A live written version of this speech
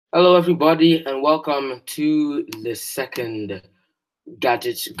Hello, everybody, and welcome to the second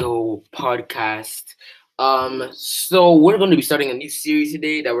Gadgets Go podcast. So we're going to be starting a new series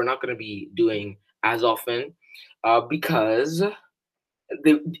today that we're not going to be doing as often, because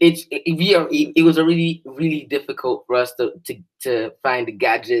it was a really difficult for us to find the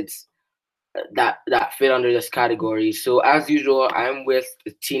gadgets that fit under this category. So as usual, I'm with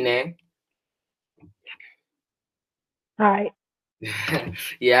Tine. Hi.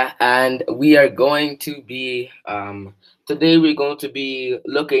 Yeah, and we are going to be today we're going to be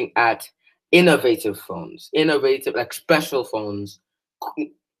looking at innovative phones, innovative like special phones,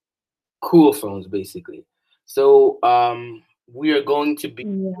 co- cool phones basically. So we are going to be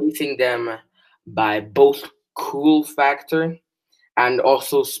Yeah. rating them by both cool factor and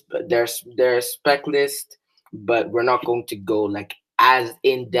also their spec list, but we're not going to go like as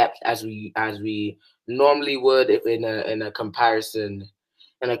in depth as we normally would if in a comparison.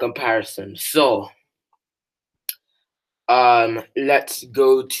 So let's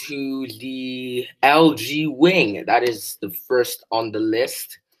go to the LG Wing. That is the first on the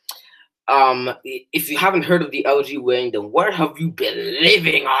list. If you haven't heard of the LG Wing, then where have you been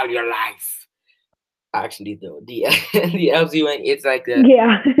living all your life? Actually, though, the the LG Wing, it's like a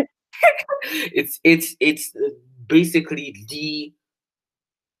Yeah. it's basically the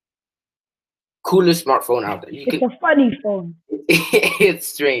coolest smartphone out there. You It's can. a funny phone. It's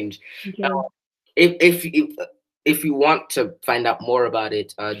strange. Uh, Okay. if you want to find out more about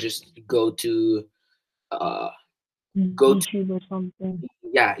it, just uh go to YouTube or something.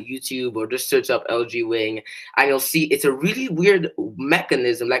 yeah, YouTube, or just search up LG Wing, and you'll see it's a really weird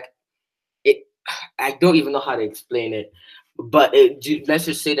mechanism. Like it, I don't even know how to explain it, but let's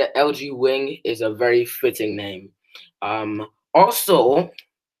just say that LG Wing is a very fitting name. Also,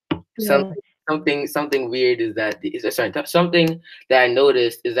 Yeah. something something weird is that something that I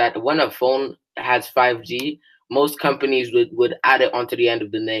noticed is that when a phone has 5G, most companies would add it onto the end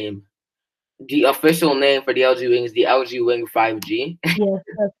of the name. The official name for the LG Wing is the LG Wing 5G. Yes,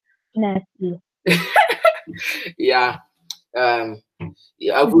 that's nasty. Yeah. Um.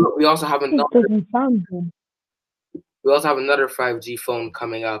 Yeah. It We also have just another. doesn't sound good. We also have another 5G phone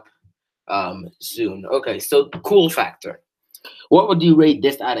coming up soon. Okay. So cool factor. What would you rate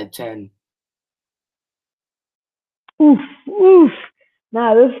this out of 10? Oof, oof.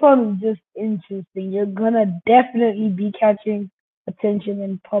 Nah, this one is just interesting. You're gonna definitely be catching attention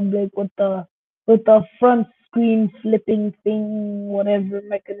in public with the front screen flipping thing, whatever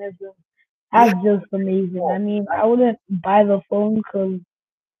mechanism. Yeah. That's just amazing. I mean, I wouldn't buy the phone because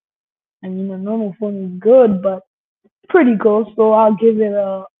I mean a normal phone is good, but pretty cool. So I'll give it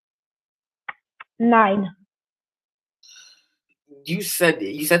a 9. You said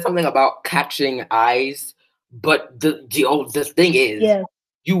something about catching eyes, but the thing is, Yes.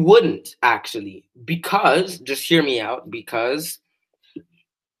 you wouldn't actually, because just hear me out, because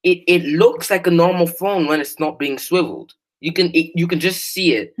it looks like a normal phone when it's not being swiveled. You can just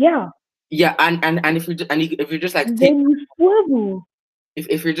see it. Yeah. Yeah, and if you're just like And then you swivel.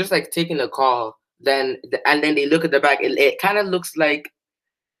 if you're just like taking a call, and then they look at the back, it kind of looks like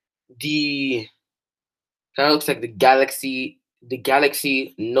the the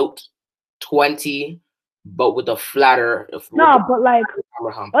Galaxy Note 20, but with a flatter with the No, but like,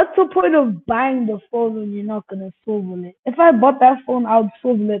 camera hump. what's the point of buying the phone when you're not gonna swivel it? If I bought that phone, I would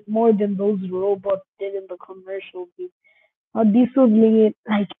swivel it more than those robots did in the commercial. Dude. I'd be swiveling it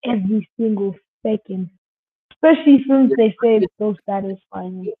like every single second, especially since they say it's so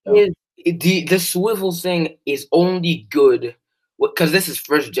satisfying and It stuff. the swivel thing is only good because this is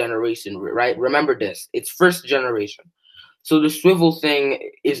first generation, right? Remember this, it's first generation. So the swivel thing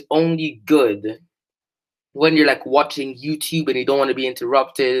is only good when you're like watching YouTube and you don't want to be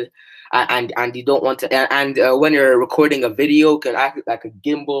interrupted, and you don't want to, and when you're recording a video, can act like a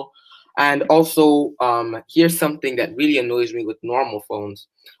gimbal. And also, here's something that really annoys me with normal phones: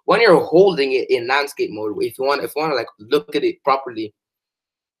 when you're holding it in landscape mode, if you want to like look at it properly,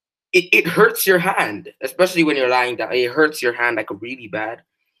 it hurts your hand, especially when you're lying down. It hurts your hand like really bad.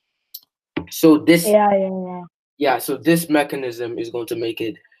 So this Yeah, yeah, yeah. Yeah, so this mechanism is going to make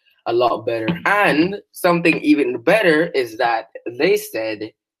it a lot better. And something even better is that they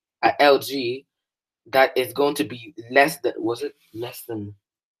said at LG that it's going to be less than, was it less than,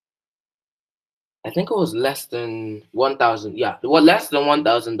 I think it was less than 1,000. Yeah, well, less than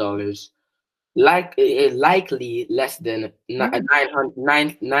 $1,000. Likely less than Mm.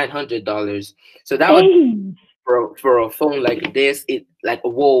 $900. So that would, Hey, for a phone like this, it like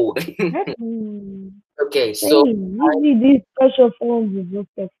whoa. hey, Okay, so same. Usually these special phones are just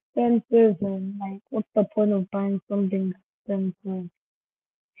expensive and like what's the point of buying something expensive?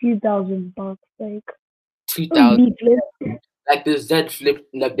 $2,000. Like, Two oh, thousand. B Flip. Like the Z Flip,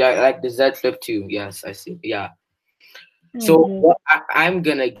 like the Z Flip 2. Yes, I see. Yeah. So Okay. what I'm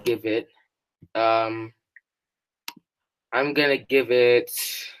gonna give it, um, I'm gonna give it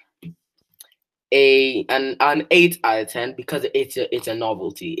an 8 out of 10 because it's a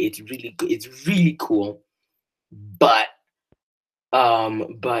novelty. It's really good. It's really cool, but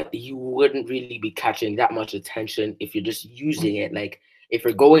but you wouldn't really be catching that much attention if you're just using it. Like if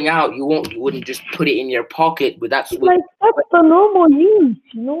you're going out, you wouldn't just put it in your pocket with that with. Like, that's the normal use,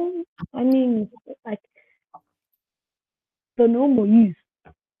 you know? I mean, like, the normal use.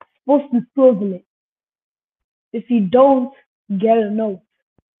 Supposed to swivel it. If you don't, get a note.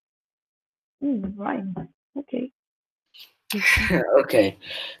 Right. Okay. Okay,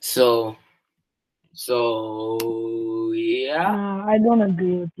 so yeah. Nah, I don't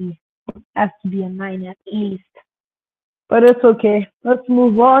agree with you. Has to be a 9 at least. But it's okay. Let's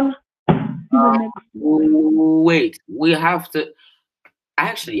move on to the next one. Wait, we have to.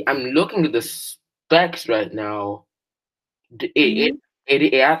 Actually, I'm looking at the specs right now. It it, Mhm.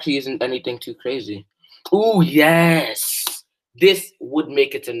 it actually isn't anything too crazy. Oh yes, this would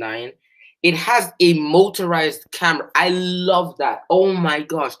make it a 9. It has a motorized camera. I love that. Oh my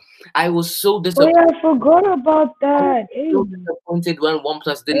gosh, I was so Oh disappointed. yeah, I forgot about I was that. Hey, so disappointed when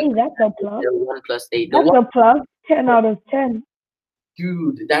OnePlus didn't hey, that's a plus. the OnePlus 8. The That's one a plus. 10 out of 10.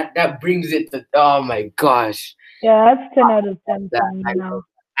 dude that brings it to, oh my gosh. Yeah, that's 10 out of 10 for That me I now. love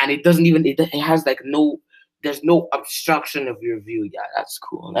that. And it doesn't even it has like no there's no obstruction of your view. Yeah, that's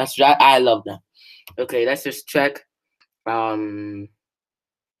cool. I love that. Okay, let's just check. Um,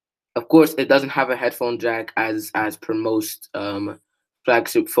 of course, it doesn't have a headphone jack as per most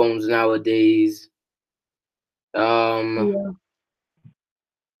flagship phones nowadays. Um, Yeah.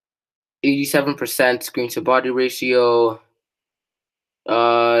 87% screen to body ratio.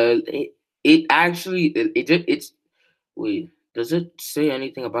 It actually it's wait. Does it say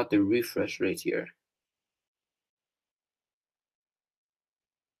anything about the refresh rate here?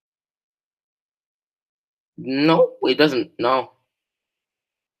 No, it doesn't. No,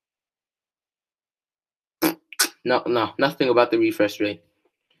 no, nothing about the refresh rate.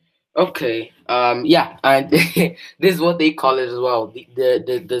 Okay. Yeah, and this is what they call it as well.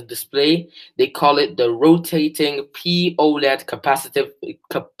 The display, they call it the rotating P OLED capacitive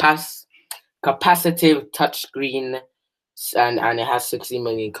touchscreen, and it has 60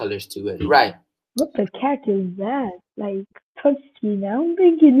 million colors to it. Right. What the heck is that? Like, touchscreen. I don't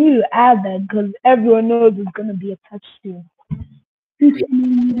think you need to add that because everyone knows it's gonna be a touchscreen. Yeah. 50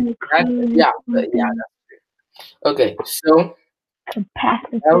 million colors, Yeah. Yeah. something. Okay. So L-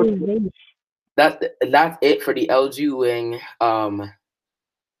 Capacitization. that's it for the LG Wing. I'm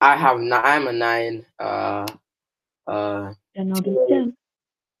a 9. Uh, 10 out of 10.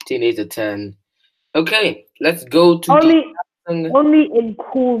 teenage a 10. Okay, let's go to the Only, Samsung. only in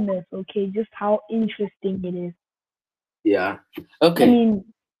coolness, okay? Just how interesting it is. Yeah. I Okay. mean,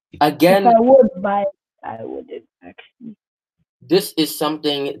 if Again, I would buy it, I wouldn't actually. this is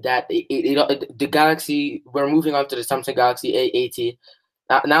something that the Galaxy. We're moving on to the Samsung Galaxy A80.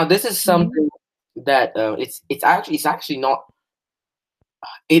 Now this is Mhm. something that it's actually not.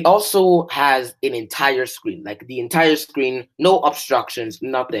 It also has an entire screen, like the entire screen, no obstructions,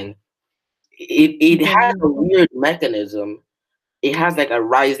 nothing. It Okay, has let's a go. weird mechanism. It has like a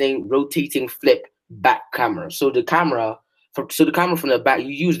rising, rotating flip back camera. So the camera from the back,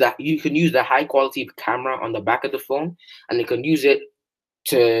 you can use the high quality camera on the back of the phone, and you can use it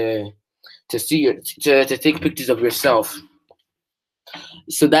to see to take pictures of yourself.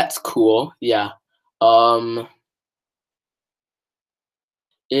 So that's cool. Yeah. Um.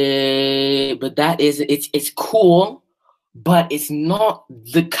 But it's cool, but it's not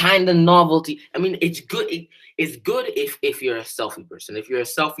the kind of novelty. I mean, it's good. It's good if you're a selfie person. If you're a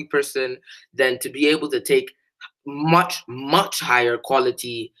selfie person, then to be able to take much higher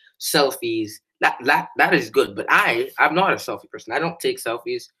quality selfies, that is good. But I'm not a selfie person. I don't take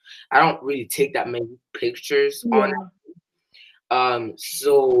selfies. I don't really take that many pictures on. Yeah.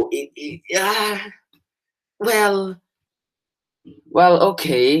 So well. Well,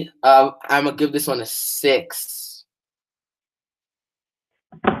 okay. I'm gonna give this one a 6.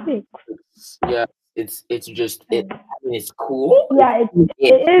 Six. Yeah, it's just it. And I mean, it's cool. yeah, It,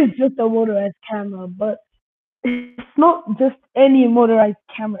 it is just a motorized camera, but it's not just any motorized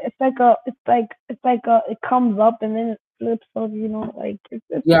camera. It comes up and then it flips up. Like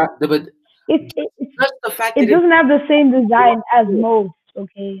yeah, but it's just the fact it that doesn't have the same design as most.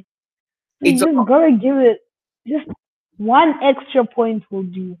 Okay, you it's just gotta give it just one extra point will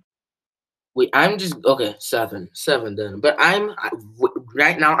do. Wait, I'm just okay. Seven then. But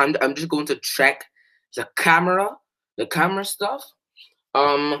right now. I'm just going to check the camera stuff.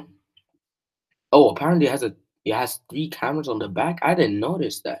 Um. Oh, apparently it has three cameras on the back. I didn't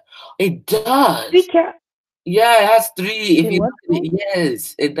notice that. It We does. can Yeah, it has three. If say you what? look at it,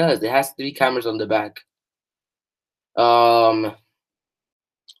 yes, it does. It has three cameras on the back. Um,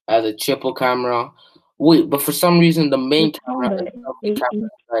 as a triple camera. Wait, but for some reason the main What's wrong camera with and it? selfie camera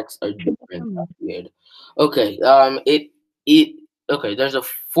specs are Triple different. camera. That's weird. Okay. It okay. There's a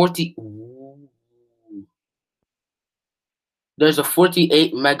 48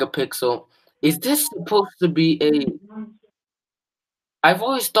 megapixel. Is this supposed to be a? I've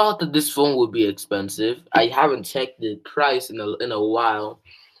always thought that this phone would be expensive. I haven't checked the price in a while.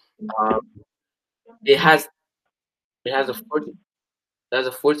 Um, it has it has a 40 it has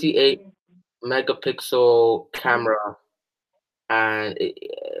a 48 megapixel camera and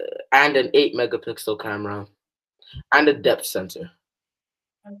an 8 megapixel camera and a depth sensor.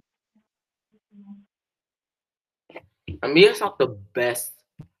 I mean, it's not the best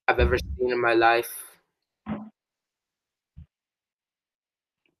I've ever seen in my life.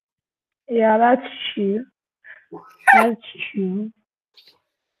 Yeah, that's true. That's true.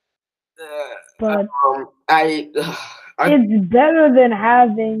 But I I it's better than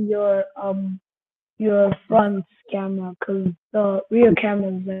having your front camera because the rear camera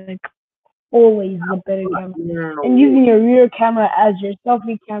is like always the better camera. don't And know. using your rear camera as your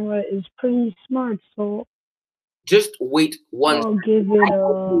selfie camera is pretty smart. So Just wait one. I'll give I it don't a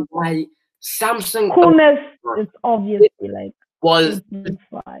know why Samsung coolness. It's it obviously like was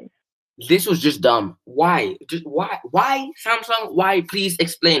 8.5. this was just dumb. Why? Just why Samsung? Why? Please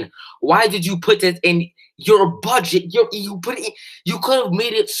explain. Why did you put it in your budget? You put it. You could have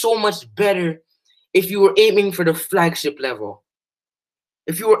made it so much better if you were aiming for the flagship level.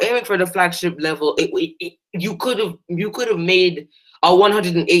 If you were aiming for the flagship level, you could have made a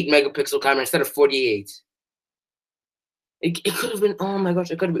 108 megapixel camera instead of 48. It could have been. Oh my gosh!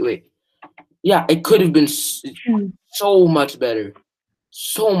 It could have been. Wait. Yeah, it could have been True. so much better,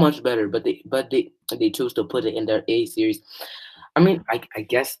 so much better. But they chose to put it in their A series. I mean, I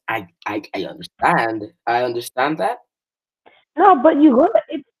guess I understand. I understand that. No, but you got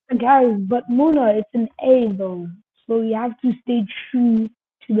it's guys. But Mona, it's an A though, so you have to stay true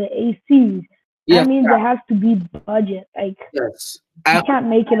to the A series. That Yes, means it has to be budget. Like yes. you I can't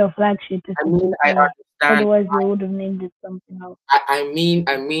make it a flagship if I it's mean an I A. understand. Otherwise, they would have named it something else. I mean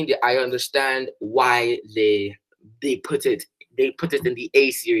that I understand why they put it they put it in the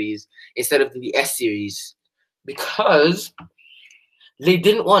A series instead of in the S series because they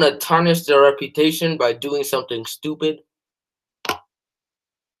didn't want to tarnish their reputation by doing something stupid.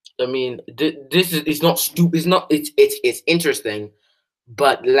 I mean, this is it's not stupid. It's not. It's interesting,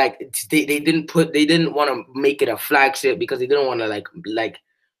 but like they didn't want to make it a flagship because they didn't want to like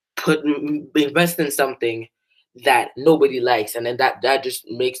invest in something that nobody likes, and then that just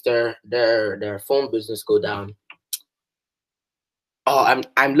makes their phone business go down. Oh,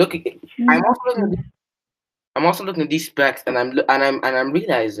 I'm looking. I'm True, also looking. true. I'm also looking at these specs, and I'm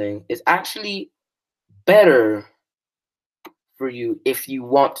realizing it's actually better for you if you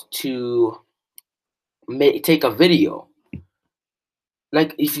want to take a video.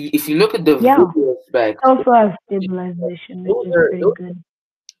 Like if you look at the Yeah. video specs, Also has stabilization, which those is are pretty those, good.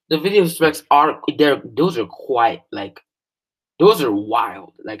 the video specs are there. Those are quite like those are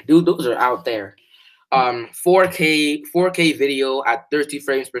wild. Like dude, those are out there. 4K video at 30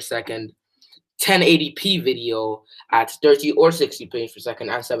 frames per second, 1080p video at 30 or 60 frames per second,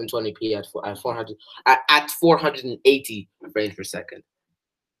 and 720p at 400 at 480 frames per second.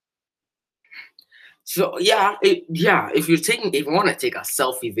 So yeah, if you want to take a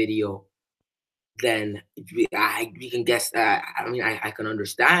selfie video, then we can guess. I mean, I can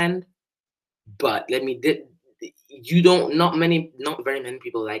understand, but let me. You don't. Not very many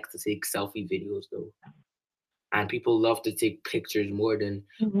people like to take selfie videos though, and people love to take pictures more than.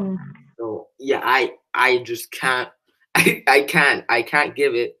 Hmm. So yeah, I just can't. I can't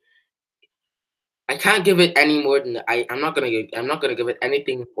give it. I can't give it any more than I'm not gonna give it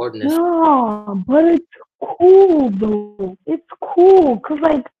anything more than this. No, but it's cool though. It's cool because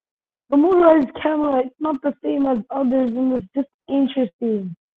like the motorized camera, it's not the same as others, and it's just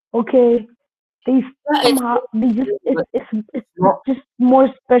interesting. Okay, they Yeah, somehow they just but it's it's not just more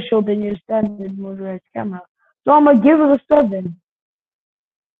special than your standard motorized camera. So I'm gonna give it a 7.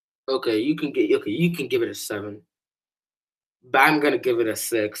 okay. You can give it a 7. But I'm gonna give it a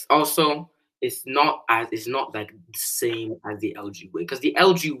 6. Also, it's not like the same as the LG Wing because the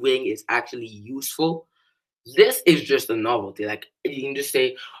LG Wing is actually useful. This is just a novelty. Like you can just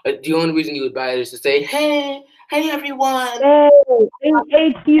say the only reason you would buy it is to say, hey everyone. Oh,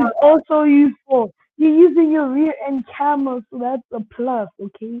 A8 is also useful. You're using your rear end camera, so that's a plus,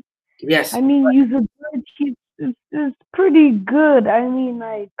 okay? Yes, I mean, usability is pretty good. I mean,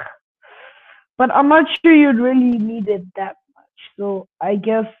 like, but I'm not sure you'd really need it that much. So I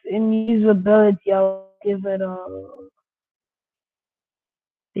guess in usability, I'll give it a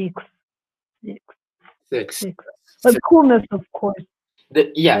six, six, six. six. But coolness, of course,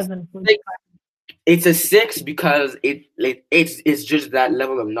 Yes, 7.5. six. It's a six because it's just that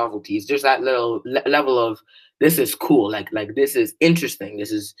level of novelty. It's just that little level of this is cool. Like this is interesting.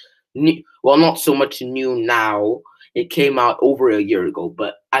 This is new. Well, not so much new now. It came out over a year ago,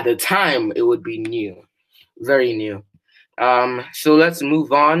 but at the time it would be new, very new. So let's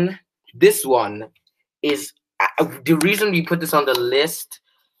move on. This one is the reason we put this on the list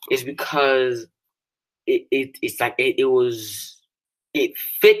is because it's like it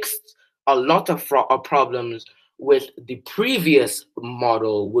fixed a lot of problems with the previous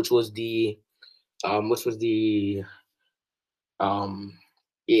model, which was the um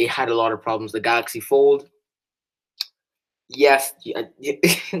it had a lot of problems. The Galaxy Fold. Yes, yeah,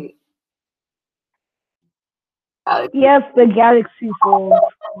 uh, Yes, the Galaxy Fold.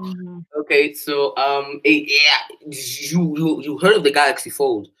 Mhm. okay, so yeah, you heard of the Galaxy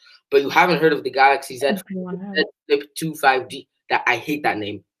Fold, but you haven't heard of the Galaxy Everyone has. Z Flip 2 5G. That I hate that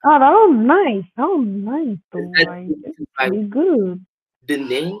name. Oh, that was nice. That was nice, The though. Z Like, Flip it's 2 5G. pretty good. The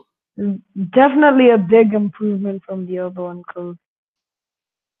name. It's definitely a big improvement from the other one because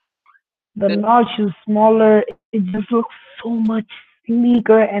the That, notch is smaller. It just looks so much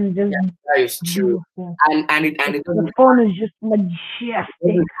sleeker and just yeah, that is true, beautiful. and it The doesn't phone is just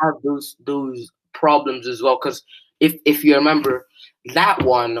majestic. have those problems as well. Because if you remember, that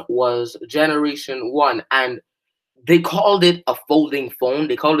one was generation one, and they called it a folding phone.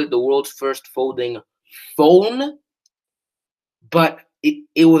 They called it the world's first folding phone, but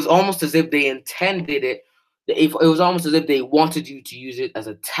it was almost as if they intended it. It was almost as if they wanted you to use it as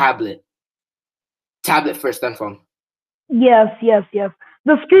a tablet first and phone. Yes, yes, yes.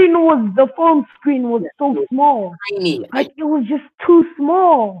 The phone screen was Yeah, so it was small. tiny. Like, it was just too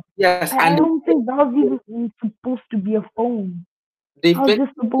small. Yes, I and don't think that was even supposed to be a phone. they That was fixed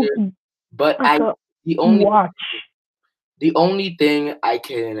just supposed it. to be But like a the only watch. the only thing I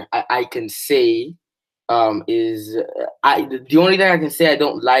can say is the only thing I can say I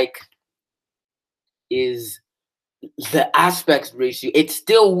don't like is the aspect ratio. It's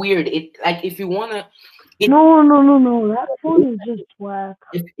still weird. It like if you wanna it No, no, no, no. That phone is just whack.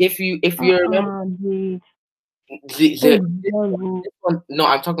 if you remember Dude. the Those bezels. this one, no,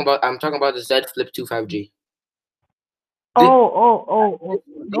 I'm talking about the Z Flip 2 5G. The, Oh, oh, oh, oh.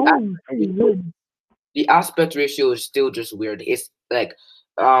 That the one's aspect pretty ratio good. the aspect ratio is still just weird. It's like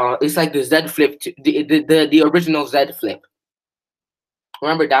the Z Flip the original Z Flip.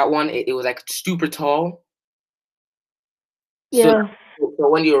 Remember that one? It was like super tall. So, Yes. so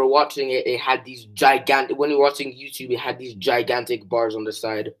when you were watching it, it had these gigantic. When you're watching YouTube, it had these gigantic bars on the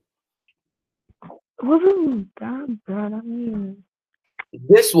side. It wasn't that bad. I mean,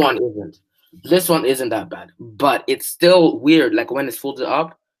 This one isn't. This one isn't that bad, but it's still weird. Like when it's folded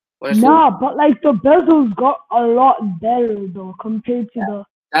up, when it's folded, nah, but like the bezels got a lot better though compared to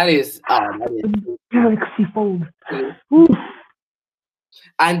that the Galaxy Fold. is, Oof.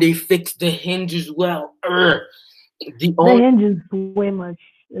 and they fixed the hinge as well. Urgh. The The only hinge is way much.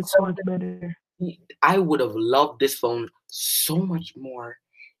 It's so much better. I would have loved this phone so much more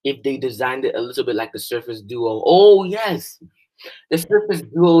if they designed it a little bit like the Surface Duo. Oh yes, the Surface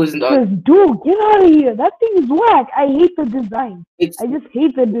Duo isn't. Because, dude, get out of here. That thing is whack. I hate the design. It's I just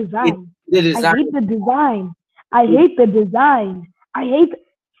hate the it, design. the I design. hate the design. I hate the design. I hate.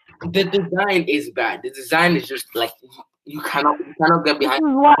 The design is bad. The design is just like you cannot get This behind.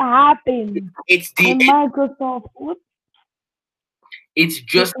 is what happened. It's the And Microsoft, what? it's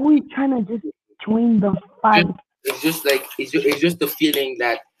They're just always trying to just join the just fight. it's just the feeling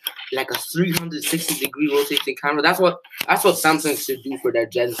that like a 360-degree rotating camera. That's what Samsung should do for their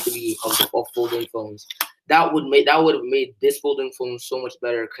Gen 3 of folding phones. That would have made this folding phone so much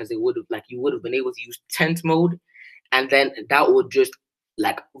better because it would have like you would have been able to use tent mode, and then that would just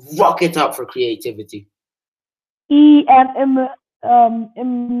like rocket up for creativity.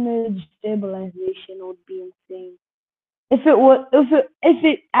 Image stabilization would be insane. If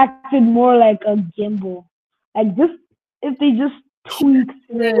it acted more like a gimbal, like just if they just tweaked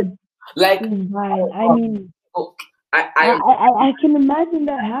the Like design. I oh, mean, oh, I can imagine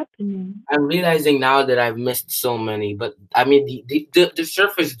that happening. I'm realizing now that I've missed so many, but I mean the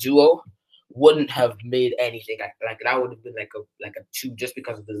Surface Duo wouldn't have made anything like that. Would have been like a two just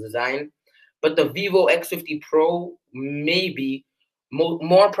because of the design. But the Vivo X50 Pro maybe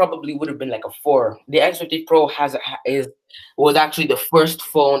more probably would have been like a four. The X50 Pro is was actually the first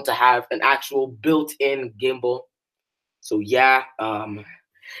phone to have an actual built-in gimbal. So yeah,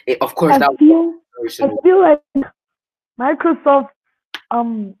 of course I that was feel I version. feel like Microsoft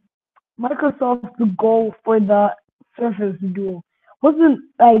um Microsoft's goal for the Surface Duo wasn't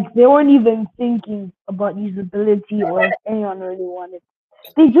like they weren't even thinking about usability or if anyone really wanted.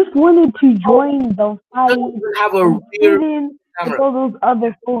 They just wanted to join the Doesn't fight even have a and rear fit in with camera. all those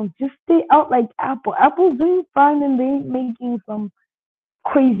other phones. Just stay out like Apple. Apple's doing fine and they ain't making some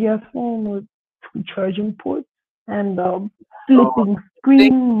crazy ass phone with two charging ports and Uh, flipping thing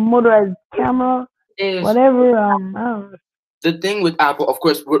screen, motorized camera, is whatever. I don't know. the thing with Apple. Of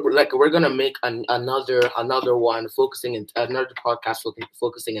course, we're gonna make another one focusing in another podcast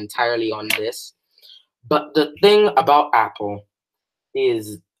focusing entirely on this. But the thing about Apple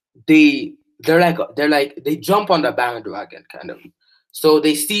is they're like they jump on the bandwagon kind of. So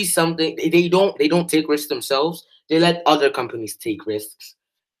they see something they don't take risks themselves. They let other companies take risks.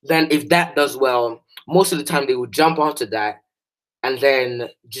 Then if that does well, most of the time they would jump onto that and then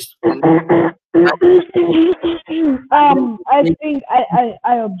just I think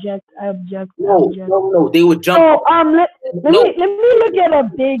I object. I object. I no object. no no they would jump So no let me look at a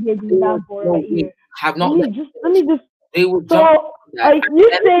big they would example no right we here. have not let Let me just they would so jump on that are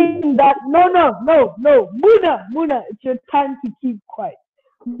you and then saying that no Muna, it's your time to keep quiet.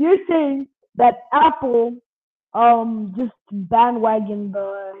 You're saying that Apple just bandwagon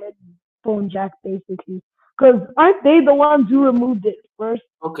the headphone jack basically. Because aren't they the ones who removed it first?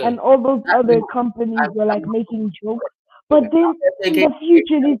 okay And all those other no, companies I'm, were like I'm making jokes. But okay then in okay the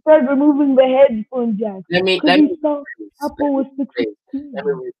future they started removing the headphone jacks let me because let they me saw let Apple me was rephrase. Let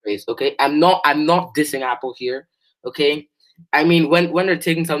me succeeding. rephrase. Okay, I'm not dissing Apple here. Okay, I mean when they're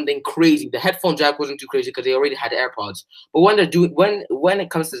taking something crazy, the headphone jack wasn't too crazy because they already had AirPods. But when they're doing when it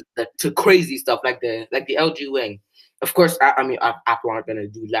comes to crazy stuff like the LG Wing, of course I mean Apple aren't gonna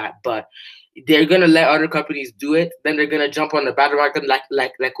do that, but they're gonna let other companies do it. Then they're gonna jump on the bandwagon like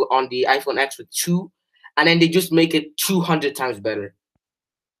on the iPhone X with two, and then they just make it 200 times better.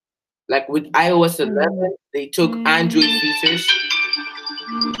 Like with iOS Mm, 11, they took Android features.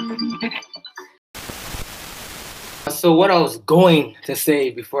 So what I was going to say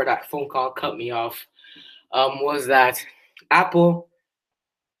before that phone call cut me off, was that Apple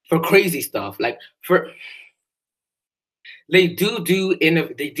for crazy stuff, like for they do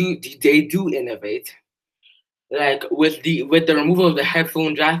innovate, like with the removal of the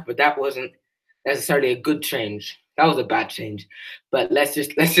headphone jack, but that wasn't necessarily a good change. That was a bad change. But let's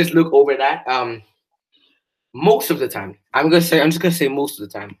just look over that. Most of the time, I'm just gonna say most of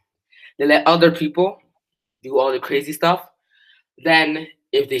the time, they let other people do all the crazy stuff. Then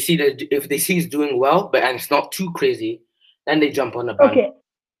if they see it's doing well, but and it's not too crazy, then they jump on the band. okay,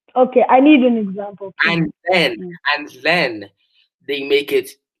 okay. I need an example, please. And then Please. and then they make it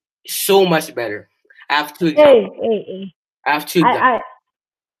so much better. I have two examples. Hey. I have two I, examples. I,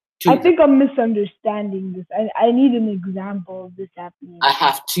 Two I examples. think I'm misunderstanding this. I need an example of this happening. I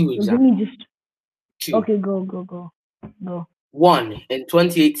have two So give examples. me just Two. okay. Go. One in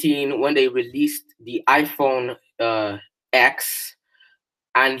 2018 when they released the iPhone X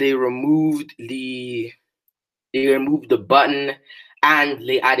and they removed the button and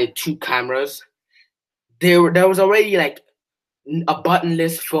they added two cameras. There was already like a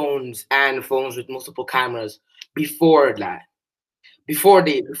buttonless phones and phones with multiple cameras before that. Before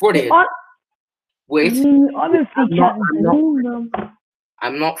they You had, on, wait. you honestly I'm not can't I'm not blame them.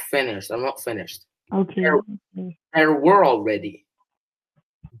 I'm not finished. I'm not finished. Okay. There there were already.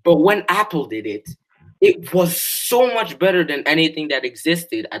 But when Apple did it, it was so much better than anything that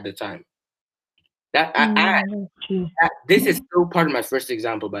existed at the time. That That's true. this is still part of my first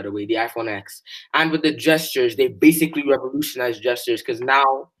example, by the way, the iPhone X. And with the gestures, they basically revolutionized gestures because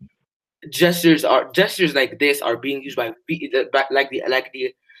now gestures like this are being used like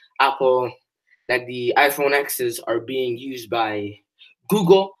the Apple like the iPhone X's are being used by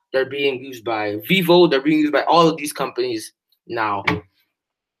Google, they're being used by Vivo, they're being used by all of these companies now.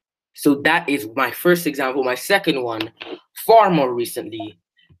 So that is my first example. My second one, far more recently,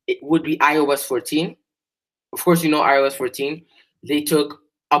 it would be iOS 14. Of course, iOS 14. They took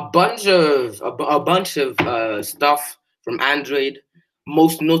a bunch of stuff from Android,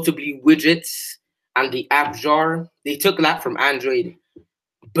 most notably widgets and the app jar. They took that from Android,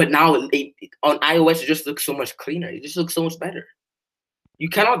 but now on iOS it just looks so much cleaner. It just looks so much better. You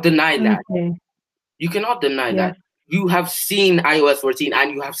cannot deny that. Okay. You cannot deny Yes. that. you have seen iOS 14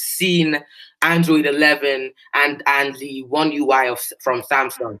 and you have seen Android 11 and the One UI from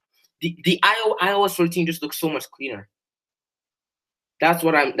Samsung. The iOS 14 just looks so much cleaner. That's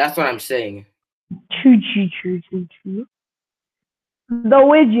what I'm saying. True. The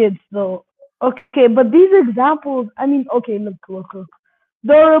widgets, though. Okay, but these examples, I mean, okay, look.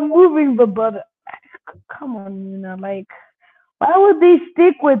 They're removing the button. Come on, like, why would they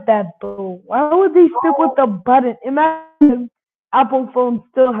stick with that, though? Why would they stick with the button? Imagine Apple phones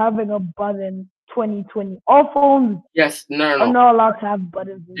still having a button 2020. All phones Yes, are no. not allowed to have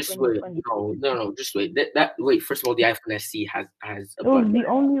buttons in Just wait. 2020. No, just wait. Wait. First of all, the iPhone SE has a It was button, the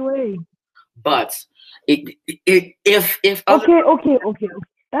only way. but if other Okay.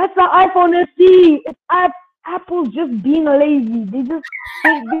 That's the iPhone SE. Apple's just being lazy.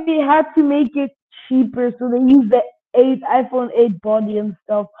 They had to make it cheaper, so they used the iPhone 8 body and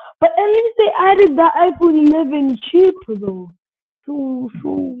stuff. But at least they added the iPhone 11 chip though. I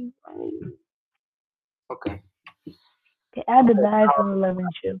mean, okay. they added the iPhone 11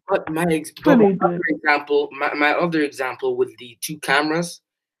 chip. But Pretty good. my other example with the two cameras,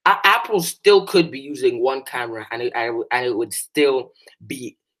 Apple still could be using one camera and it would still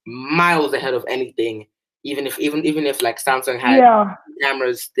be miles ahead of anything. Even if like Samsung had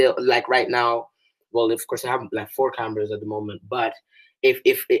cameras still like right now. Well, of course, I have like 4 cameras at the moment. But if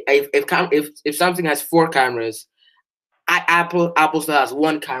Samsung has 4 cameras, Apple still has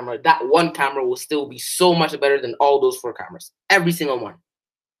 1 camera. That 1 camera will still be so much better than all those 4 cameras. Every single one.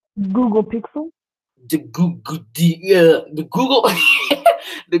 Google Pixel. The Google the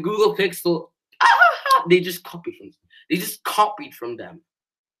Google Pixel. They just copied from them.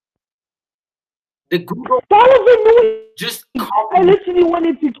 The Google just copied. I literally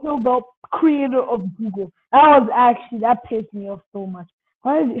wanted to kill the creator of Google. That pissed me off so much.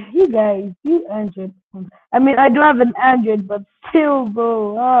 Why you guys, you Android? I mean, I do have an Android, but still,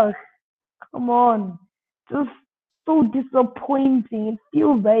 bro. Come on, just so disappointing. It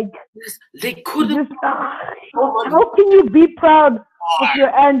feels like they could have. How can you be proud of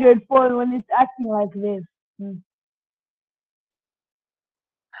your Android phone when it's acting like this?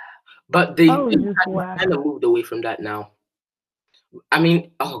 But they kind of moved away from that now. I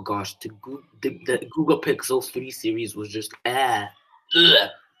mean, oh gosh, the Google Pixel 3 series was just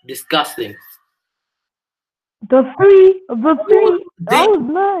disgusting. The 3, that was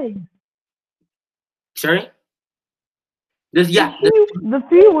nice. Sorry? The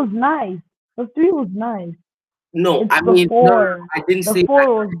 3 was nice. The 3 was nice. No, it's I mean, 4. I didn't say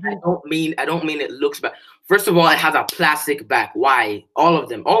that. I don't mean it looks bad. First of all, it has a plastic back. Why? All of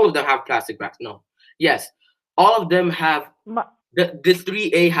them have plastic backs. No. Yes. All of them have the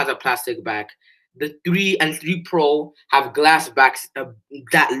 3A has a plastic back. The 3 and 3 Pro have glass backs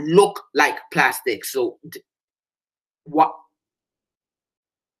that look like plastic. So what?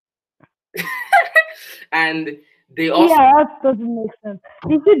 And they also that doesn't make sense.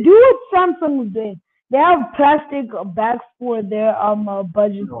 They should do what Samsung was doing. They have plastic backs for their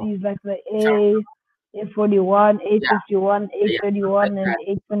budget Cs like the A41, A51, A31, and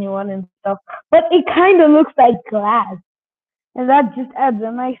A21 and stuff. But it kind of looks like glass, and that just adds a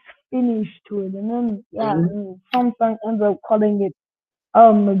nice finish to it. And then Samsung ends up calling it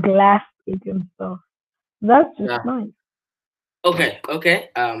glass and stuff. That's just nice. Okay.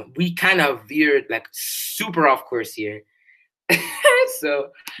 We kind of veered like super off course here.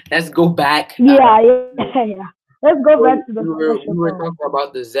 So let's go back. Yeah. Let's go back to the. We were talking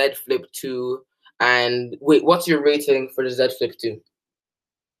about the Z Flip 2, and wait, what's your rating for the Z Flip 2?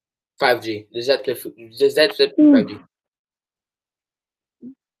 5G. The Z Flip 5G.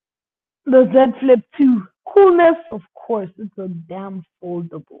 The Z Flip 2 coolness, of course, it's a damn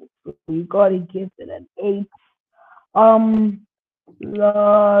foldable, so you gotta give it an 8.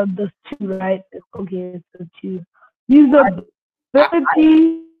 The 2, right? Okay, it's a 2. Usability.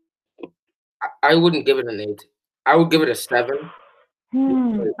 I wouldn't give it an 8. I would give it a 7.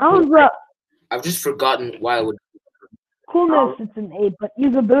 I've just forgotten why I would. Coolness, it's an 8, but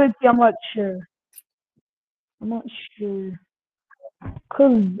usability, I'm not sure.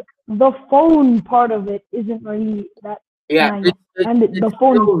 Because the phone part of it isn't really that nice. And the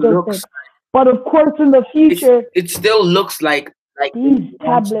phone looks. But of course, in the future, it still looks like these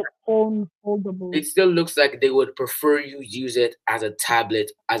tablet phones foldable. It still looks like they would prefer you use it as a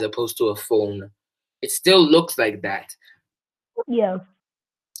tablet as opposed to a phone. It still looks like that. Yes.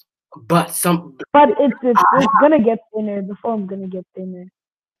 But it's gonna get thinner. The phone's gonna get thinner.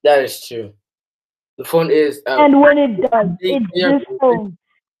 That is true. The phone is. And when it does, this phone.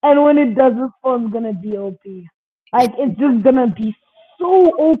 And when it does, this phone's gonna be OP. Like it's just gonna be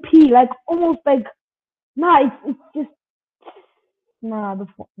so OP. Like almost like Nah, it's just nah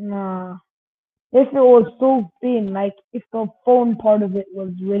nah. If it was so thin, like if the phone part of it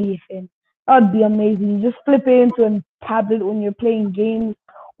was really thin, that'd be amazing. You just flip it into a tablet when you're playing games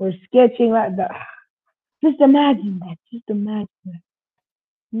or sketching like that. Just imagine that. Just imagine that.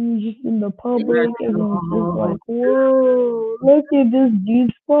 You just in the public, everyone's just like, whoa, look at this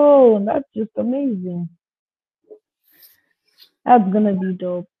dude's phone. That's just amazing. That's gonna be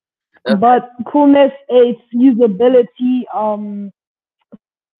dope. Okay. But coolness, it's usability,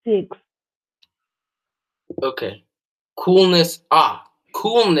 six. Okay. Coolness.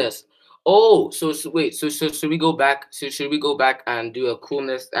 Coolness. Oh, wait. So should we go back? So should we go back and do a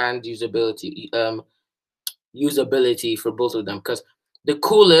coolness and usability for both of them? Because it, the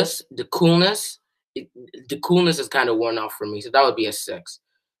coolness is kind of worn off for me. So that would be a six.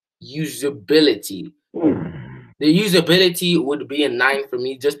 Usability. The usability would be a nine for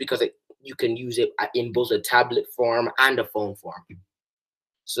me, just because you can use it in both a tablet form and a phone form.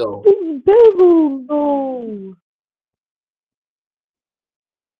 So It's Bevel, though.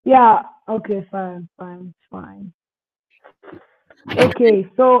 Yeah. Okay. Fine. Okay.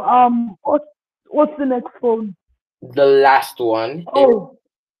 So what's the next phone? the last one is Oh,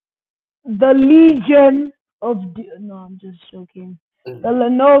 the Legion of no, I'm just joking. The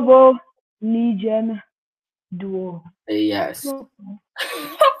Lenovo Legion Duo. yes.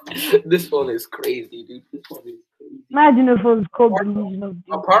 This phone is crazy, dude. This phone is crazy. Imagine if it was called the Legion of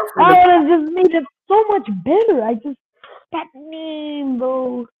Duo. Apart from I the would have just made it so much better. I just that name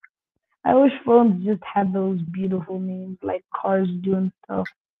though. I wish phones just had those beautiful names like cars doing stuff.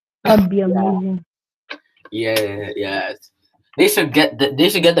 That'd be amazing. yes. They should get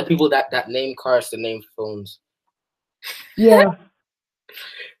the people that name cars to name phones. Yeah.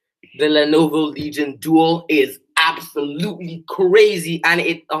 The Lenovo Legion Dual is absolutely crazy, and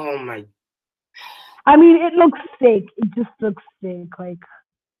it oh my I mean, it looks sick. It just looks sick. Like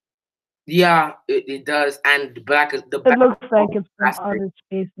yeah, it does. And the it back is looks like also it's from plastic. outer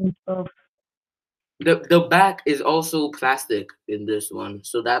space and stuff. The back is also plastic in this one,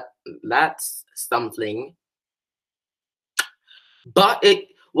 so that's something. But it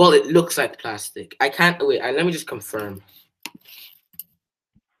looks like plastic. I can't wait. Let me just confirm.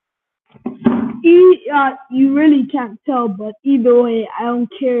 You really can't tell, but either way, I don't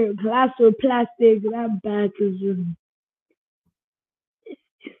care. Glass or plastic, that back is just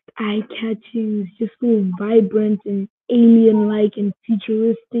eye catching. It's just so vibrant and alien like and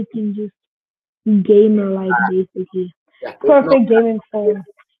futuristic and just gamer like basically. Yeah, it's not. Perfect gaming phone.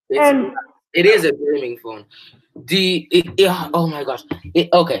 It's And it is a gaming phone. Oh my gosh.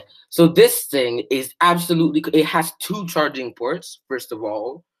 Okay. So this thing is absolutely. It has two charging ports. First of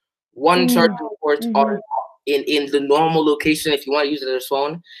all, one mm, charging port mm-hmm. on in the normal location if you want to use it as a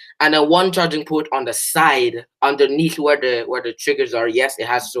phone, and then one charging port on the side underneath where the triggers are. Yes, it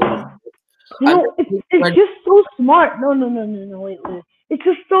has so much. You know, Underneath it's where just so smart. No, wait. It's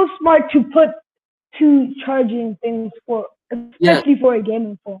just so smart to put two charging things for, yeah, especially for a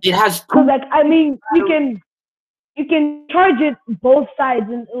gaming phone. it has Cause two. like I mean, you can charge it both sides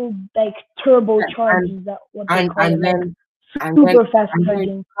and it'll like turbo charge. and Is that what they and call it? and Like then super fast and then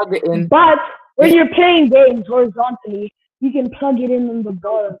charging. plug it in. But when you're playing games horizontally, you can plug it in the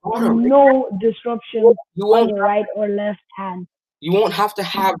bottom and no disruption You on won't your right or left hand. you won't have to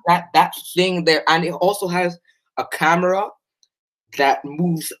have that thing there, and it also has a camera that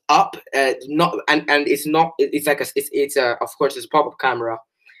moves up. Not and it's not. It's like it's a of course it's a pop up camera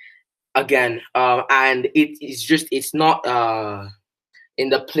again. And it's not in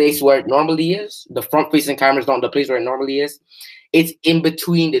the place where it normally is. The front facing camera is not in the place where it normally is. It's in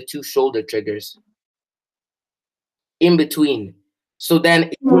between the two shoulder triggers. In between. So then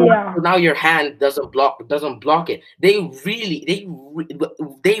Yeah. so now your hand doesn't block it. They really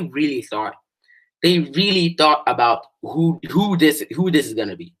thought about who this is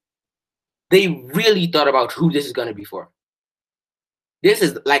gonna be. They really thought about who this is gonna be for. This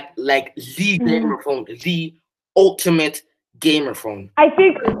is like the Mhm. gamer phone, the ultimate gamer phone. I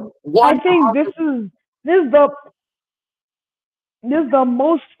think One I think this is the this is the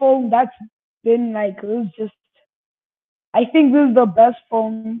most phone that's been like it was just I think this is the best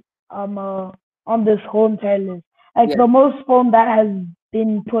phone on this whole entire list. Like yeah. the most phone that has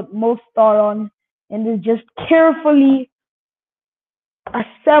been put most thought on and is just carefully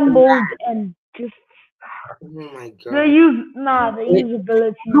assembled and just Oh my the god.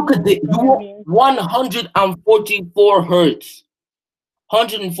 usability is Look at just the gonna be insane. 144 hertz.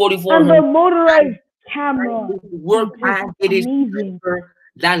 144 And the hertz. And motorized camera is work just and it is amazing. crisper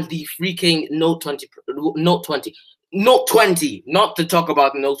than the freaking Note 20, not to talk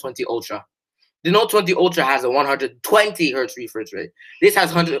about the Note 20 Ultra. The Note 20 Ultra has a 120 hertz refresh rate. This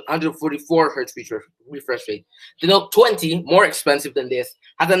has 144 hertz refresh rate. The Note 20, more expensive than this,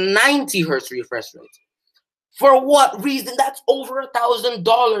 has a 90 hertz refresh rate. For what reason? That's over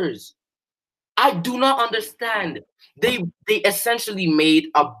 $1,000. I do not understand. They essentially made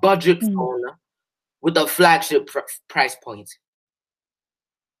a budget phone with a flagship price point.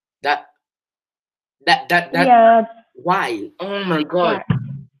 That Yeah. why? Oh my god.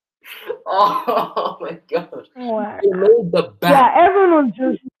 Why? Oh my god. Why? They made the back. Yeah, everyone was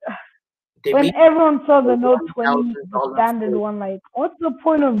just They when made everyone saw the Note 20, the $1,000 standard phone. one, like, what's the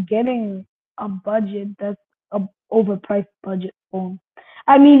point of getting a budget that's a overpriced budget phone?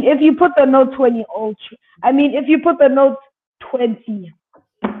 I mean, if you put the Note 20 Ultra, I mean, if you put the Note 20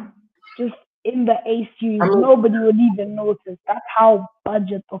 just in the A series, I mean, nobody would even notice. That's how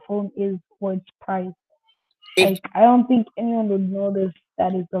budget the phone is for its price. if Like, I don't think anyone would notice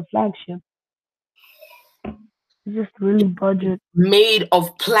that it's a flagship. It's just really budget. made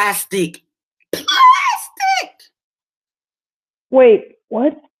of plastic. Plastic. Wait,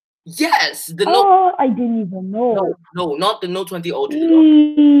 what? Yes, the Note. Oh, I didn't even know. No, not the Note 20 Ultra. The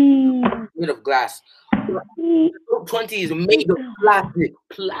Note made of glass. The Note 20 is made of plastic.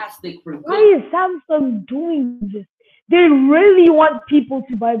 Plastic for Why good. is Samsung doing this? They really want people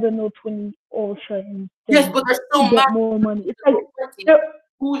to buy the Note 20 Ultra instead Yes, but they're still to get mad. more money. It's like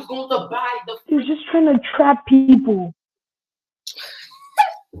Who's going to buy the? they're just trying to trap people.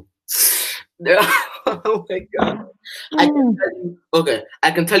 Oh my god! I can tell you, okay, I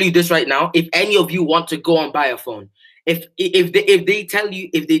can tell you this right now. If any of you want to go and buy a phone, if they tell you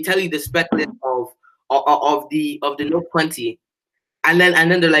the spec list of the Note 20, and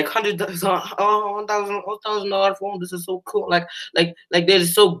then they're like $1,000 phone. This is so cool. Like they're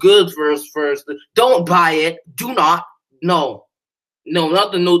so good for us. Don't buy it. Do not. No,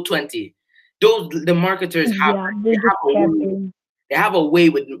 not the Note 20. The marketers have Yeah, they're just capping. they have a way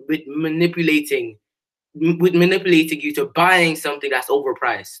with manipulating you to buying something that's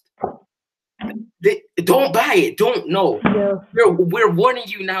overpriced. Don't buy it. Don't know. Yeah. We're warning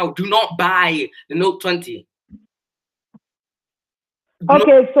you now. Do not buy the Note 20.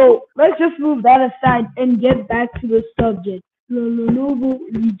 Okay, so let's just move that aside and get back to the subject. Lenovo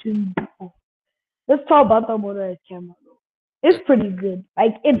Legion Pro. Let's talk about the motorized camera. It's pretty good.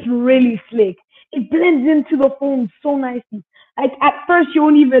 Like, it's really slick. It blends into the phone so nicely. Like, at first you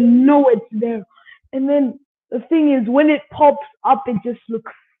won't even know it's there. And then the thing is, when it pops up, it just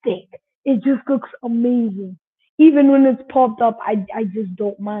looks sick. It just looks amazing. Even when it's popped up, I just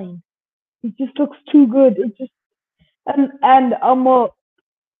don't mind. It just looks too good. It just and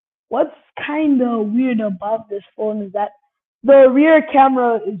what's kind of weird about this phone is that the rear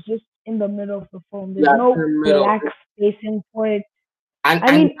camera is just in the middle of the phone. There's no black spacing for it. And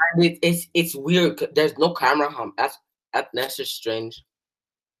I mean, it's weird. There's no camera hump. That's just strange.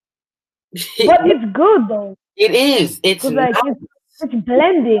 but it's good though. It is. It's like it's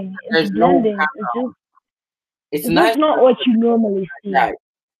blending. It's blending. It's nice. just not what you normally see. Yeah.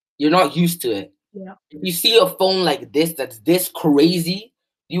 You're not used to it. Yeah. If you see a phone like this that's this crazy,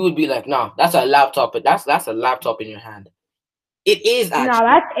 you would be like, "No, that's a laptop. But that's a laptop in your hand." It is actually. No,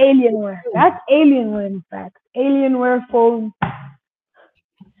 that's Alienware. That's Alienware, in fact. Alienware phone.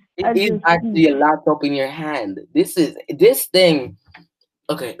 It is actually a laptop in your hand. This thing.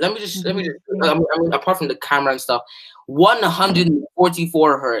 Okay, let me just. I mean, apart from the camera and stuff,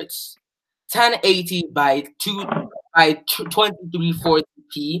 144 hertz, 1080 by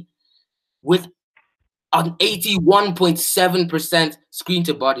 2340p, with an 81.7% screen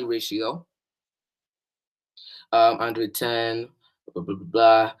to body ratio. Android 10, blah blah blah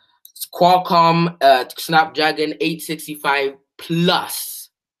blah. Qualcomm Snapdragon 865 Plus.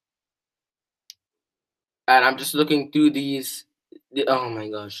 And I'm just looking through these. Oh my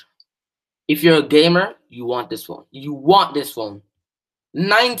gosh. If you're a gamer, you want this phone.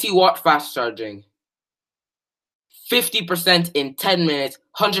 90-watt fast charging. 50% in 10 minutes,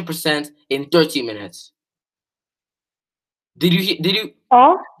 100% in 30 minutes. Did you?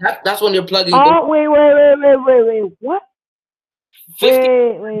 Oh? That's when you're plugging. Oh, wait. What?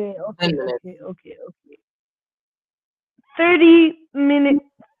 50 wait. Okay. 30 minutes.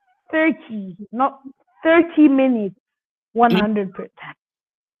 30, not 30 minutes. 100%. I've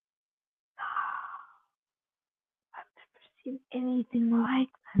never seen anything like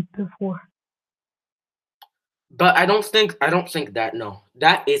that before. But I don't think that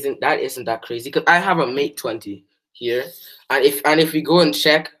that isn't that crazy, because I have a Mate 20 here, and if we go and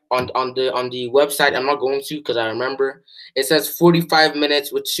check on the website, I'm not going to because I remember it says 45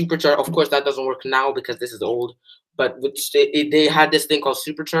 minutes with supercharge. Of course, that doesn't work now because this is old, but they had this thing called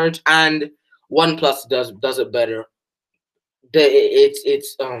supercharge, and OnePlus does it better.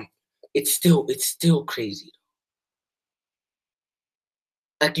 It's still crazy.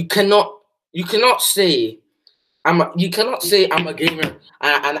 Like you cannot say I'm a gamer and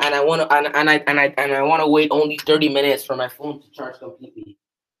I want to and I want to wait only 30 minutes for my phone to charge completely.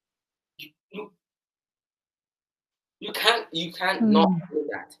 You you can't not Hmm. say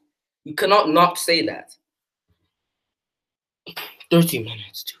that. You cannot not say that. 30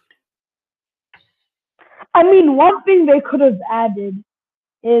 minutes, dude. I mean, one thing they could have added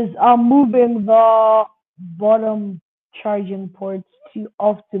is moving the bottom charging ports to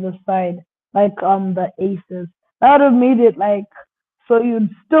off to the side, like the Aces. That would have made it like so you'd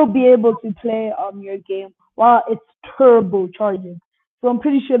still be able to play your game while it's turbo charging. So I'm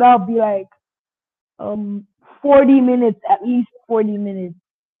pretty sure that'll be like um 40 minutes, at least 40 minutes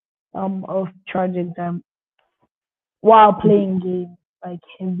of charging time while playing games, like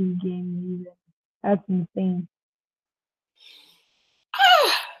heavy games even. That's insane.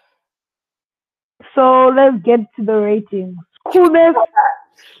 So let's get to the ratings. Coolness,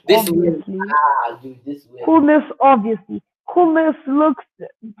 This win, obviously. dude, this win. Coolness, obviously. Coolness looks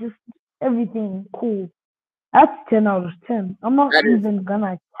just everything cool. That's 10 out of 10. I'm not That is even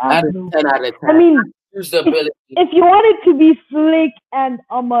gonna cap that is though. 10 out of I 10. mean, if Usability. if you want it to be slick and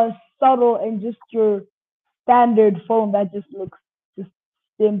subtle and just your standard phone that just looks just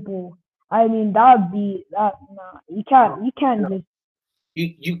simple, I mean that'd be that. Nah, you can't just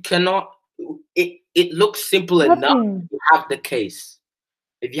You cannot. It looks simple enough nothing. if you have the case.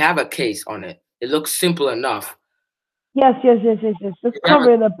 If you have a case on it, it looks simple enough. Yes, yes, yes, yes, yes. Just If you have a,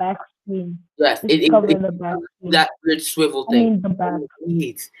 cover the back screen. yes, Just cover the back screen. that weird swivel I thing. mean the back.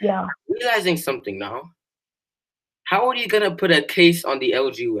 Wait, Yeah. realizing something now. How are you gonna put a case on the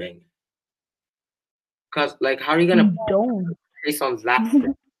LG wing? Cause like, how are you gonna put You don't. a case on that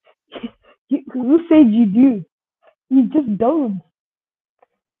thing? Who said you do? You just don't.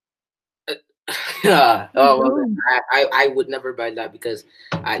 Yeah. You Oh well, don't. I would never buy that because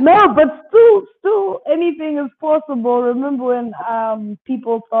I No, but still, anything is possible. Remember when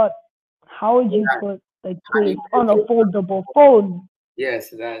people thought, how would you yeah, put the case on a foldable phone? yes,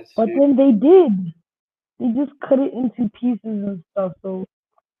 that's But true. then they did. They just cut it into pieces and stuff. So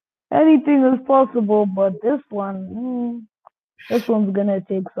anything is possible. But this one's gonna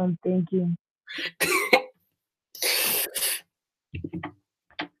take some thinking.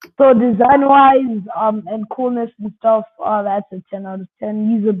 So design wise, and coolness and stuff, that's a 10 out of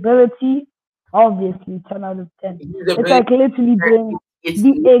 10. Usability, obviously 10 out of 10. It's Usability. like literally doing It's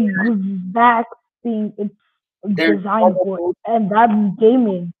the exact thing it's there's designed normal for, mode, and that's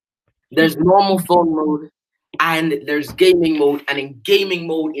gaming. there's normal phone mode, and there's gaming mode. And in gaming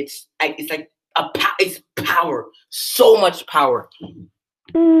mode, it's like it's power, so much power.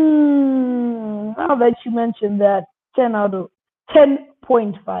 Now that you mentioned that,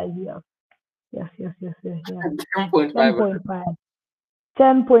 10.5, yeah. Yes, yes, yes, yes, yeah. 10.5. 10.5.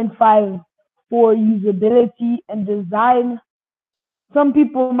 10.5 for usability and design. Some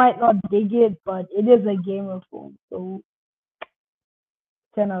people might not dig it, but it is a gamer phone, so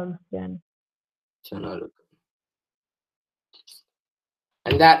 10 out of 10. 10 out of.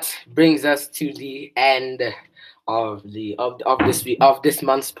 And that brings us to the end of this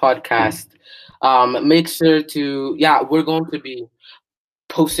month's podcast. Make sure to we're going to be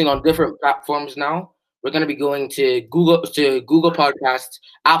posting on different platforms now. We're going to be going to Google Podcasts,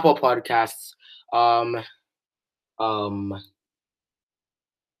 Apple Podcasts, um, um,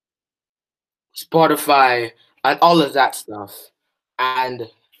 Spotify, and all of that stuff. And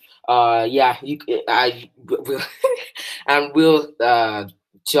yeah, I will, and we'll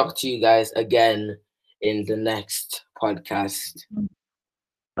talk to you guys again in the next podcast.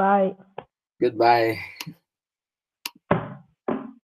 Bye. Goodbye.